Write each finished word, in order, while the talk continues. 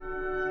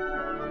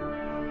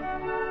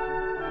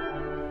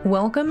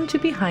Welcome to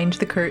Behind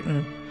the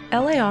Curtain,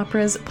 LA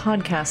Opera's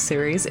podcast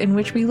series in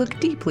which we look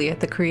deeply at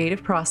the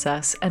creative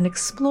process and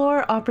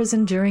explore opera's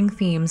enduring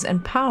themes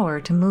and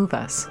power to move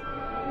us.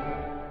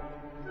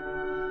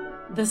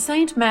 The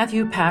St.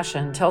 Matthew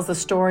Passion tells the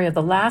story of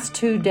the last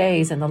 2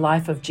 days in the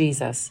life of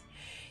Jesus.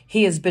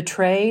 He is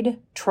betrayed,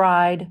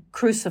 tried,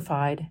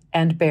 crucified,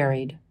 and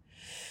buried.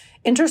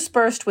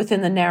 Interspersed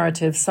within the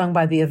narrative sung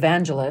by the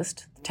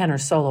evangelist, tenor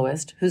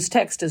soloist, whose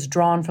text is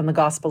drawn from the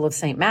Gospel of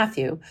St.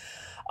 Matthew,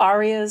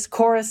 arias,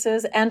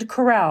 choruses, and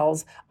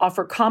chorales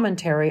offer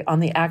commentary on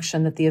the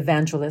action that the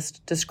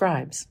evangelist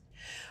describes.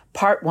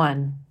 Part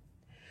 1.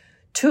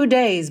 2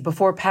 days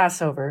before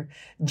Passover,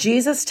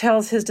 Jesus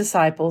tells his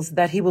disciples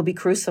that he will be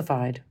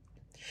crucified.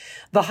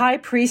 The high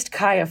priest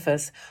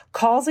Caiaphas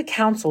calls a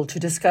council to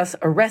discuss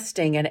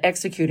arresting and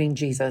executing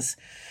Jesus.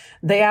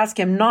 They ask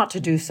him not to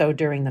do so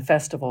during the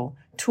festival,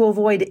 to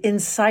avoid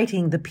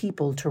inciting the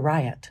people to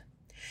riot.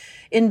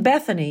 In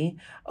Bethany,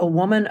 a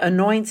woman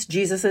anoints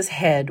Jesus'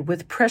 head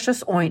with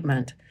precious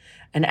ointment,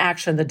 an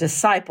action the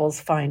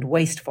disciples find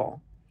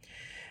wasteful.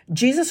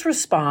 Jesus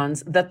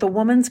responds that the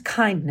woman's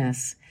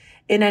kindness,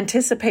 in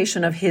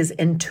anticipation of his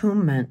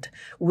entombment,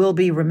 will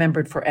be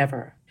remembered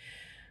forever.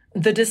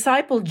 The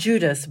disciple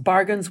Judas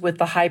bargains with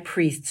the high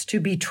priests to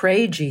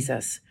betray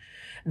Jesus.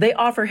 They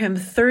offer him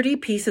 30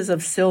 pieces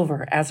of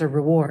silver as a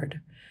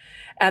reward.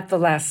 At the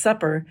Last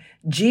Supper,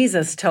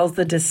 Jesus tells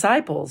the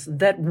disciples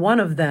that one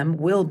of them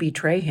will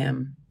betray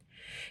him.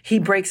 He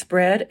breaks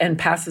bread and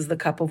passes the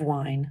cup of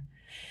wine.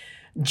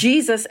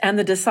 Jesus and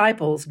the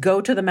disciples go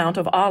to the Mount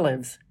of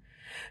Olives.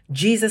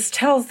 Jesus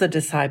tells the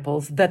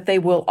disciples that they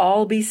will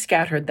all be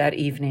scattered that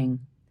evening.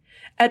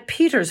 At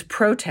Peter's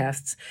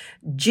protests,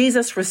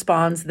 Jesus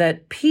responds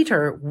that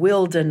Peter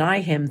will deny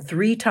him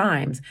 3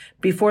 times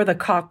before the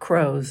cock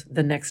crows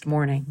the next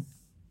morning.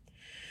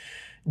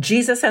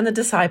 Jesus and the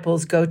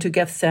disciples go to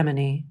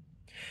Gethsemane.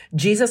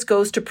 Jesus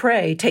goes to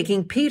pray,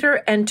 taking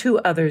Peter and 2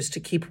 others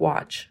to keep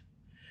watch.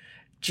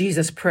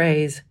 Jesus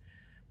prays,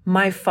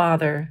 "My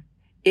Father,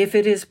 if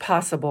it is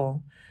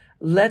possible,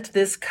 let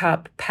this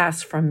cup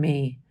pass from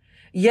me,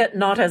 yet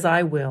not as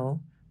I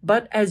will,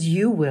 but as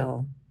you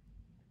will."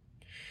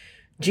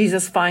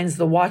 Jesus finds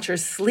the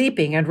watchers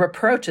sleeping and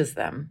reproaches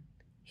them.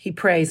 He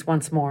prays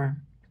once more.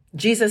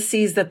 Jesus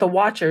sees that the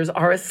watchers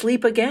are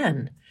asleep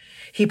again.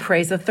 He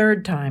prays a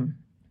 3rd time.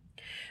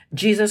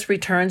 Jesus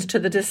returns to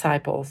the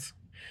disciples.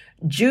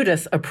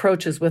 Judas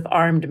approaches with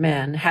armed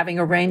men, having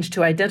arranged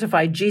to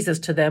identify Jesus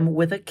to them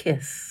with a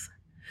kiss.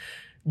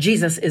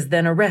 Jesus is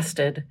then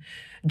arrested.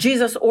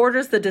 Jesus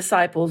orders the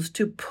disciples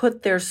to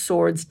put their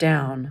swords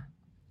down,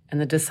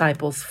 and the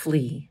disciples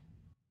flee.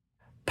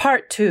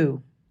 Part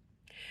 2.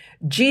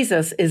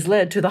 Jesus is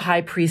led to the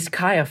high priest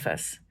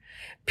Caiaphas.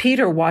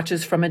 Peter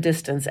watches from a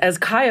distance as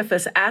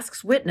Caiaphas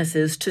asks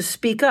witnesses to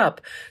speak up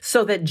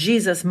so that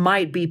Jesus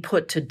might be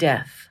put to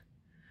death.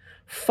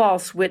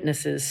 False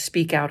witnesses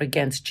speak out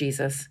against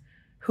Jesus,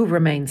 who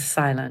remains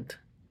silent.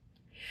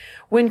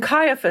 When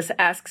Caiaphas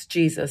asks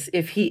Jesus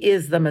if he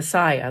is the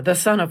Messiah, the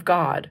Son of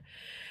God,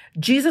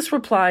 Jesus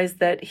replies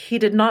that he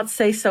did not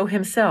say so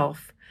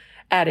himself,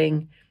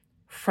 adding,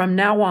 "From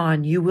now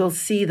on you will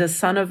see the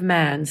Son of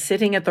Man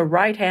sitting at the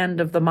right hand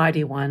of the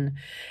Mighty One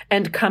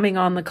and coming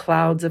on the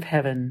clouds of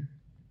heaven."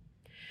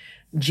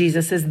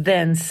 Jesus is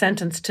then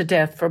sentenced to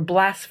death for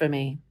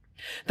blasphemy.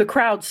 The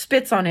crowd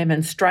spits on him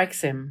and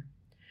strikes him.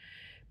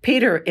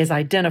 Peter is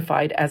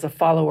identified as a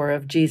follower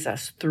of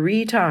Jesus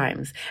 3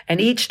 times, and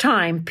each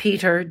time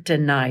Peter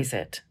denies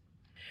it.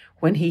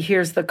 When he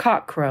hears the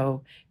cock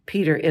crow,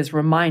 Peter is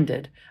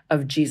reminded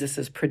of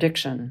Jesus'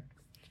 prediction.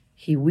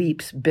 He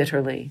weeps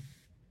bitterly.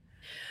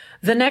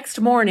 The next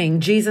morning,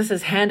 Jesus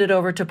is handed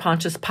over to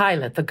Pontius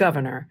Pilate, the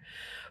governor.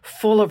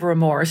 Full of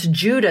remorse,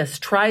 Judas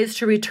tries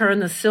to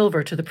return the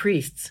silver to the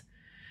priests.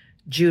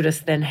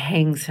 Judas then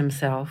hangs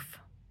himself.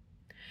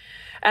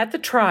 At the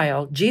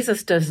trial,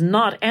 Jesus does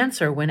not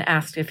answer when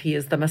asked if he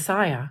is the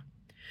Messiah.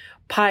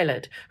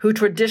 Pilate, who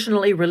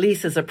traditionally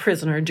releases a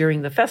prisoner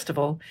during the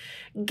festival,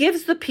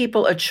 gives the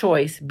people a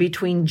choice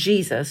between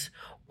Jesus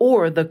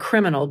or the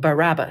criminal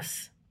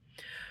Barabbas.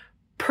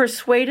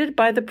 Persuaded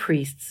by the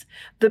priests,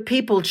 the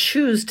people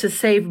choose to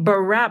save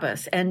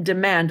Barabbas and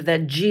demand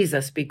that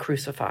Jesus be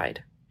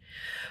crucified.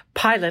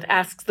 Pilate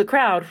asks the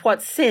crowd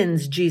what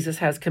sins Jesus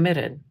has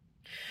committed.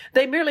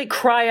 They merely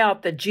cry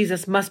out that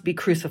Jesus must be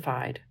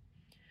crucified.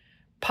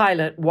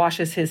 Pilate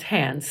washes his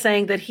hands,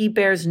 saying that he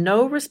bears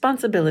no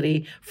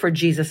responsibility for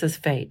Jesus'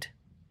 fate.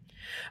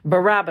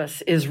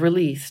 Barabbas is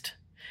released.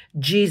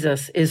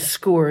 Jesus is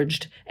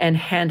scourged and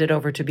handed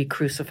over to be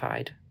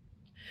crucified.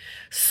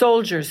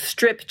 Soldiers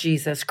strip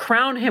Jesus,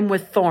 crown him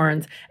with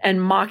thorns,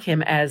 and mock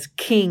him as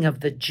King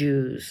of the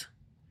Jews.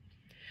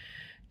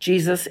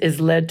 Jesus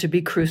is led to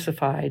be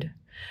crucified.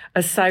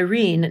 A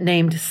Cyrene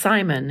named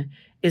Simon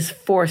is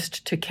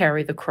forced to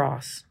carry the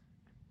cross.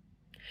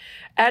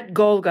 At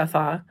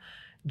Golgotha,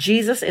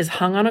 Jesus is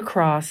hung on a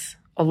cross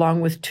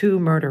along with 2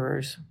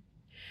 murderers.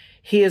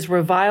 He is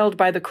reviled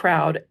by the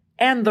crowd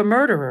and the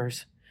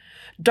murderers.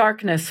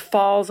 Darkness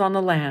falls on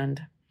the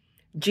land.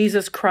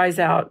 Jesus cries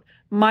out,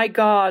 my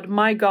God,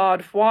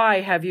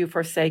 why have you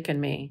forsaken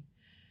me?"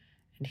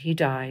 And he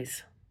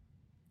dies.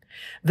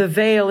 The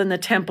veil in the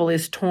temple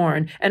is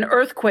torn. An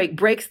earthquake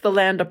breaks the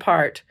land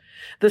apart.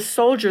 The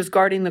soldiers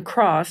guarding the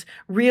cross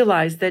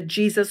realize that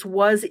Jesus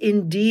was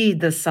indeed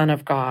the Son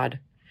of God.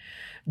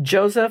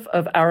 Joseph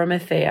of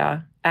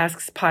Arimathea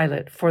asks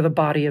Pilate for the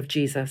body of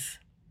Jesus.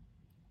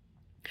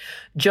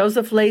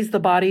 Joseph lays the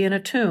body in a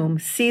tomb,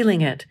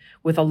 sealing it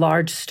with a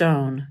large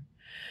stone.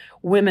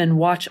 Women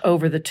watch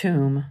over the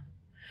tomb.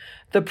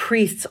 The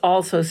priests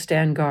also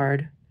stand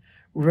guard,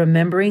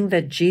 remembering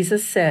that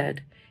Jesus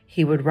said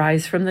he would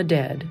rise from the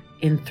dead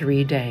in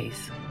 3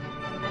 days.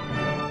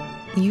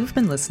 You've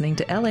been listening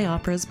to LA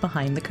Opera's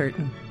Behind the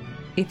Curtain.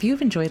 If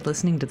you've enjoyed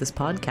listening to this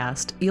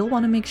podcast, you'll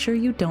want to make sure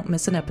you don't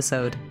miss an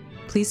episode.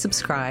 Please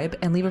subscribe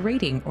and leave a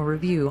rating or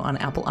review on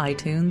Apple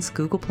iTunes,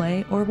 Google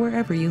Play, or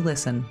wherever you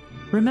listen.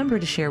 Remember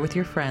to share with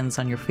your friends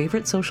on your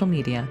favorite social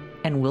media,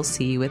 and we'll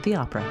see you at the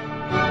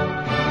opera.